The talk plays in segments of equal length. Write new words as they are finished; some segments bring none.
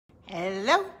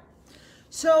Hello.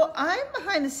 So I'm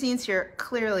behind the scenes here,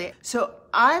 clearly. So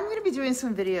I'm gonna be doing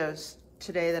some videos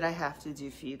today that I have to do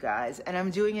for you guys, and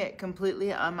I'm doing it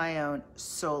completely on my own,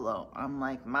 solo. I'm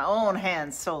like my own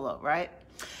hand solo, right?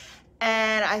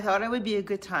 And I thought it would be a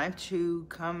good time to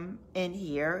come in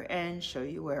here and show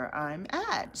you where I'm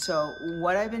at. So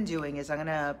what I've been doing is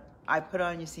I put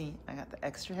on, you see, I got the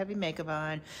extra heavy makeup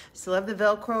on. Still have the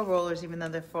Velcro rollers, even though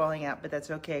they're falling out, but that's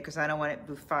okay, because I don't want it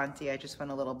bouffant-y, I just want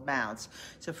a little bounce.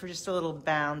 So for just a little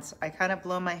bounce, I kind of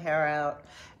blow my hair out,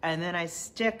 and then I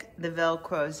stick the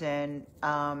Velcros in,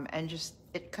 and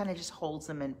it kind of just holds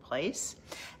them in place,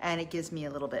 and it gives me a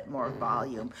little bit more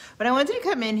volume. But I wanted to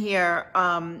come in here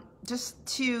just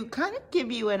to kind of give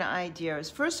you an idea.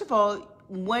 First of all,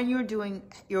 when you're doing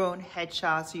your own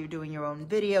headshots or you're doing your own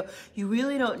video, you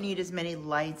really don't need as many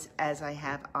lights as I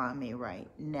have on me right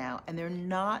now. And they're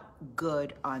not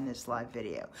good on this live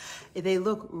video. They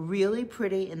look really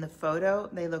pretty in the photo.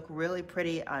 They look really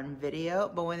pretty on video.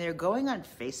 But when they're going on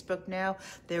Facebook now,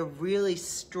 they're really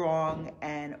strong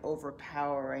and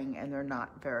overpowering, and they're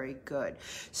not very good.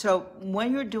 So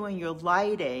when you're doing your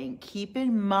lighting, keep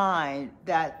in mind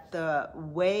that the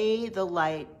way the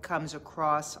light comes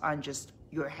across on just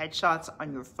your headshots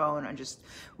on your phone, on just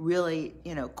really,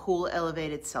 cool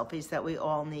elevated selfies that we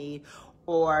all need,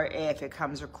 or if it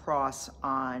comes across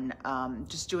on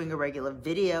just doing a regular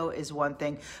video is one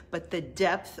thing, but the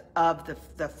depth of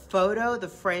the photo, the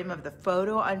frame of the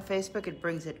photo on Facebook, it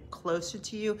brings it closer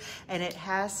to you, and it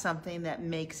has something that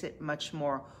makes it much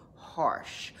more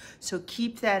harsh. So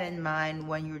keep that in mind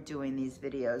when you're doing these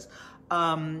videos.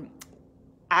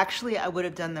 Actually, I would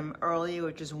have done them earlier,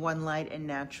 which is one light and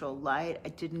natural light. I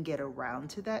didn't get around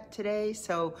to that today.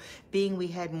 So being we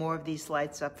had more of these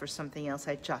lights up for something else,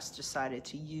 I just decided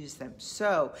to use them.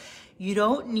 So you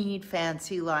don't need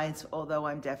fancy lights, although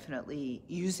I'm definitely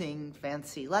using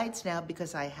fancy lights now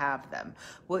because I have them.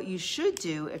 What you should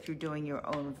do if you're doing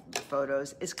your own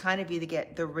photos is kind of either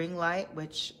get the ring light,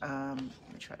 which, let me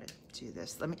try to do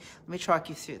this. Let me talk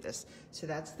you through this. So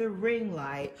that's the ring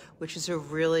light, which is a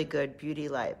really good beauty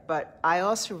light. But I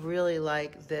also really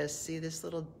like this. See this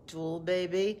little dual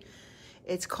baby?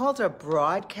 It's called a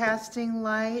broadcasting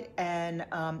light, and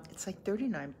it's like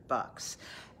 39 bucks.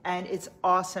 And it's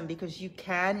awesome because you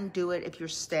can do it if you're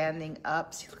standing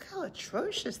up. See, look how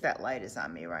atrocious that light is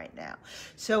on me right now.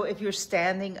 So if you're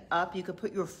standing up, you can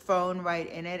put your phone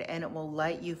right in it and it will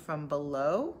light you from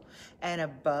below and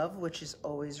above, which is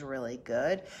always really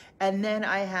good. And then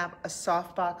I have a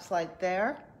softbox light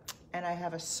there, and I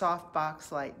have a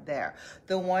softbox light there.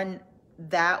 The one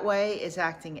that way is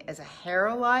acting as a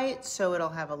hair light, so it'll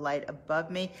have a light above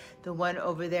me. The one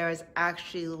over there is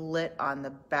actually lit on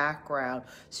the background,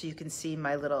 so you can see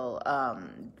my little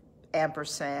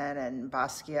ampersand and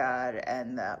Basquiat,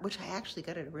 and which I actually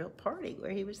got at a real party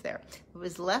where he was there. It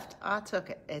was left, I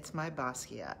took it. It's my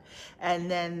Basquiat.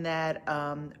 And then that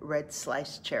red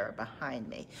slice chair behind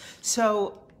me.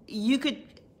 So you could,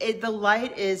 the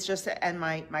light is just, and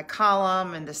my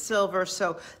column and the silver,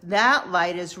 so that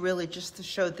light is really just to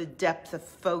show the depth of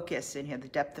focus in here, the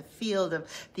depth of field of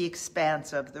the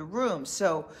expanse of the room.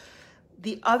 So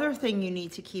the other thing you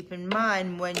need to keep in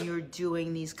mind when you're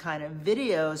doing these kind of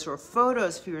videos or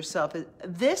photos for yourself is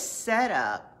this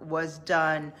setup was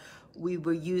done, we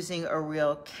were using a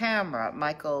real camera.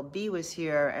 Michael B was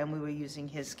here and we were using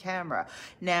his camera.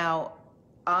 Now,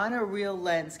 on a real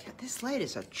lens, this light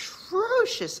is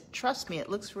atrocious. Trust me, it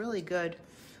looks really good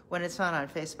when it's not on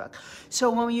Facebook. So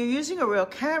when you're using a real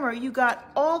camera, you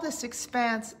got all this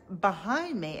expanse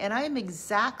behind me, and I am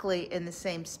exactly in the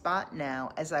same spot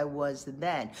now as I was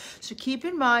then. So keep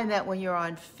in mind that when you're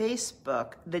on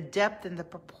Facebook, the depth and the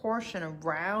proportion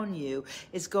around you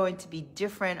is going to be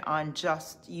different on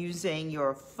just using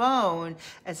your phone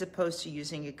as opposed to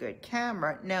using a good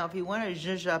camera. Now, if you want to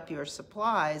zhuzh up your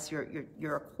supplies,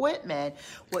 your equipment,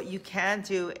 what you can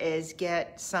do is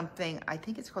get something, I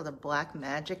think it's called a Black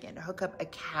Magic, and hook up a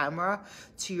camera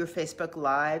to your Facebook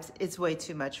Lives. It's way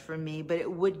too much for me, but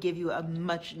it would give you a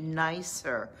much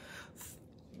nicer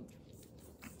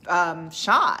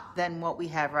shot than what we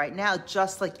have right now.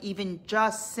 Just like even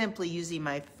just simply using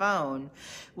my phone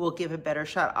will give a better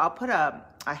shot. I'll put a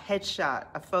headshot,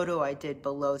 a photo I did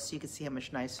below so you can see how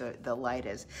much nicer the light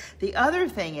is. The other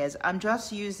thing is I'm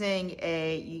just using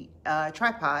a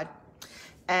tripod,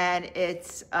 and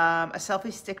it's a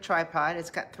selfie stick tripod. It's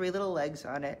got 3 little legs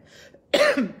on it.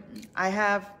 I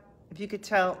have, if you could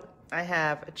tell, I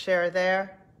have a chair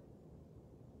there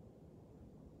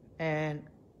and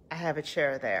I have a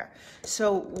chair there.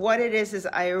 So what it is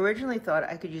I originally thought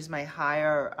I could use my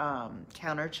higher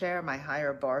counter chair, my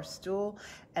higher bar stool,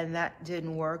 and that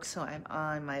didn't work, so I'm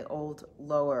on my old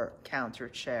lower counter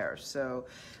chair. So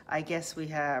I guess we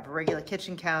have regular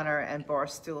kitchen counter and bar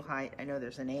stool height. I know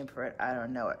there's a name for it, I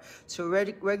don't know it. So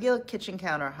regular kitchen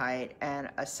counter height and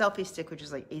a selfie stick, which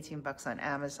is like 18 bucks on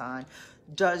Amazon,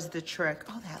 does the trick.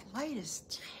 Oh, that light is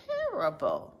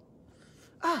terrible.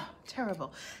 Oh,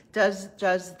 terrible. Does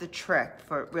the trick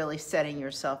for really setting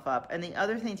yourself up. And the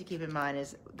other thing to keep in mind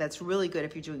is that's really good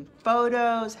if you're doing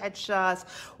photos, headshots,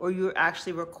 or you're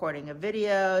actually recording a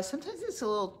video. Sometimes it's a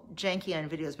little janky on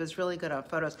videos, but it's really good on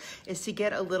photos, is to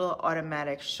get a little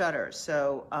automatic shutter.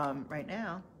 So right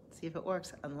now, see if it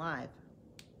works on live.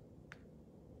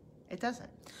 It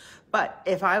doesn't. But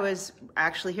if I was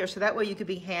actually here, so that way you could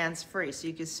be hands-free. So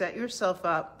you could set yourself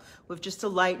up with just a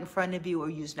light in front of you, or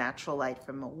use natural light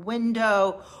from a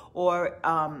window, or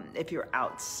if you're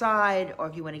outside, or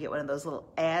if you want to get one of those little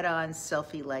add-on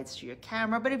selfie lights to your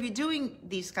camera. But if you're doing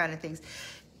these kind of things,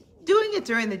 doing it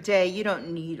during the day, you don't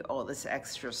need all this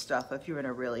extra stuff if you're in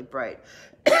a really bright,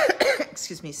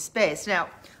 excuse me, space. Now,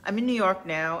 I'm in New York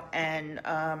now, and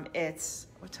it's,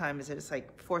 what time is it? It's like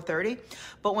 4:30.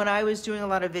 But when I was doing a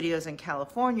lot of videos in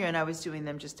California and I was doing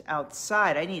them just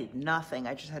outside, I needed nothing.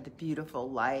 I just had the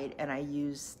beautiful light, and I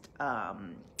used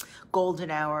golden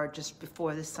hour just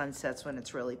before the sun sets when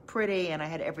it's really pretty, and I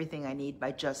had everything I need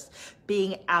by just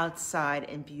being outside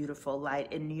in beautiful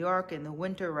light. In New York in the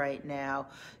winter right now,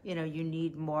 you know, you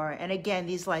need more. And again,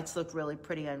 these lights look really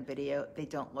pretty on video. They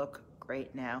don't look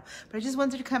great now. But I just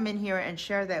wanted to come in here and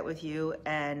share that with you.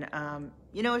 And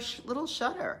you know, a little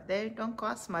shutter. They don't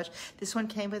cost much. This one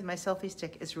came with my selfie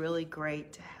stick. It's really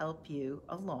great to help you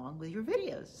along with your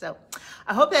videos. So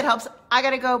I hope that helps. I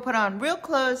gotta go put on real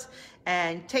clothes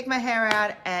and take my hair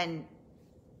out and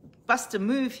bust a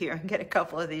move here and get a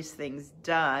couple of these things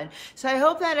done. So I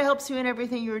hope that it helps you in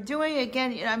everything you're doing.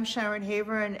 Again, you know, I'm Sharon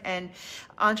Haver, and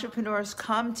entrepreneurs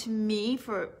come to me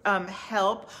for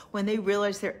help when they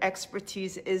realize their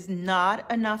expertise is not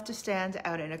enough to stand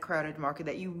out in a crowded market,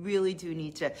 that you really do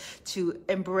need to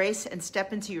embrace and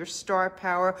step into your star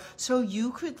power so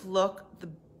you could look the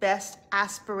best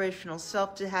aspirational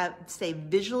self, to stay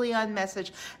visually on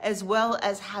message, as well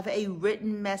as have a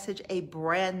written message, a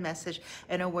brand message,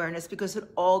 and awareness, because it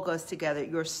all goes together.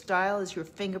 Your style is your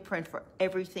fingerprint for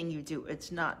everything you do.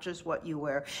 It's not just what you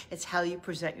wear. It's how you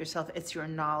present yourself. It's your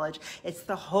knowledge. It's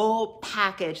the whole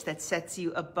package that sets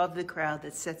you above the crowd,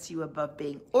 that sets you above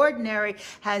being ordinary,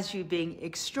 has you being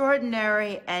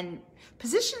extraordinary, and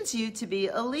positions you to be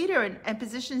a leader, and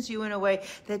positions you in a way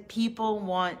that people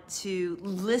want to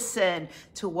listen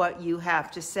to what you have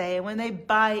to say. And when they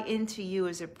buy into you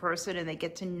as a person and they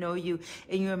get to know you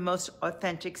in your most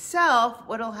authentic self,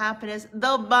 what'll happen is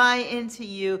they'll buy into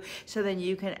you, so then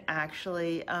you can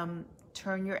actually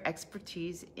turn your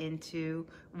expertise into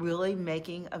really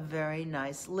making a very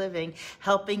nice living,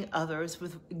 helping others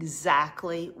with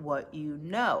exactly what you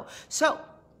know. So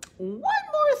one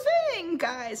more thing,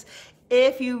 guys.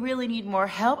 If you really need more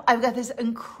help, I've got this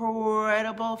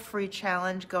incredible free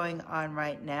challenge going on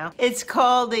right now. It's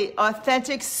called the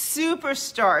Authentic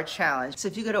Superstar Challenge. So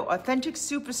if you go to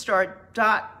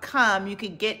AuthenticSuperstar.com, you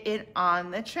can get in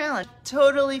on the challenge.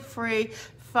 Totally free.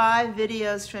 5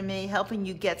 videos from me helping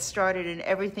you get started in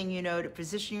everything you know to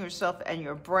position yourself and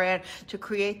your brand to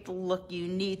create the look you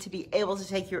need to be able to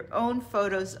take your own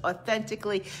photos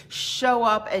authentically, show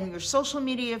up in your social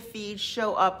media feed,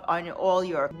 show up on all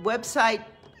your website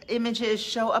images,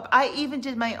 show up. I even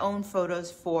did my own photos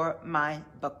for my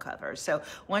book cover. So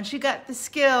once you got the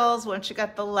skills, once you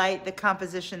got the light, the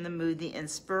composition, the mood, the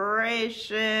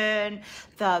inspiration,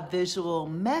 the visual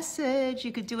message,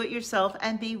 you could do it yourself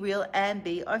and be real and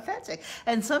be authentic.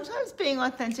 And sometimes being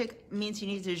authentic means you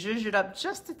need to zhuzh it up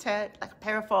just a tad, like a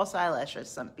pair of false eyelashes.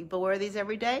 Some people wear these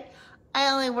every day. I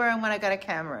only wear them when I got a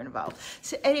camera involved.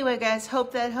 So anyway, guys,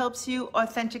 hope that helps you.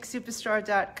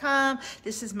 AuthenticSuperstar.com.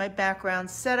 This is my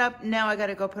background setup. Now I got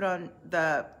to go put on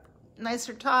the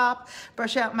nicer top,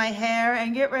 brush out my hair,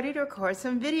 and get ready to record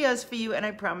some videos for you. And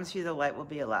I promise you the light will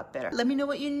be a lot better. Let me know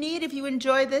what you need if you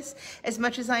enjoy this as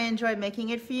much as I enjoy making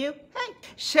it for you. Hey,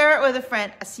 share it with a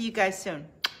friend. I'll see you guys soon.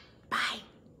 Bye.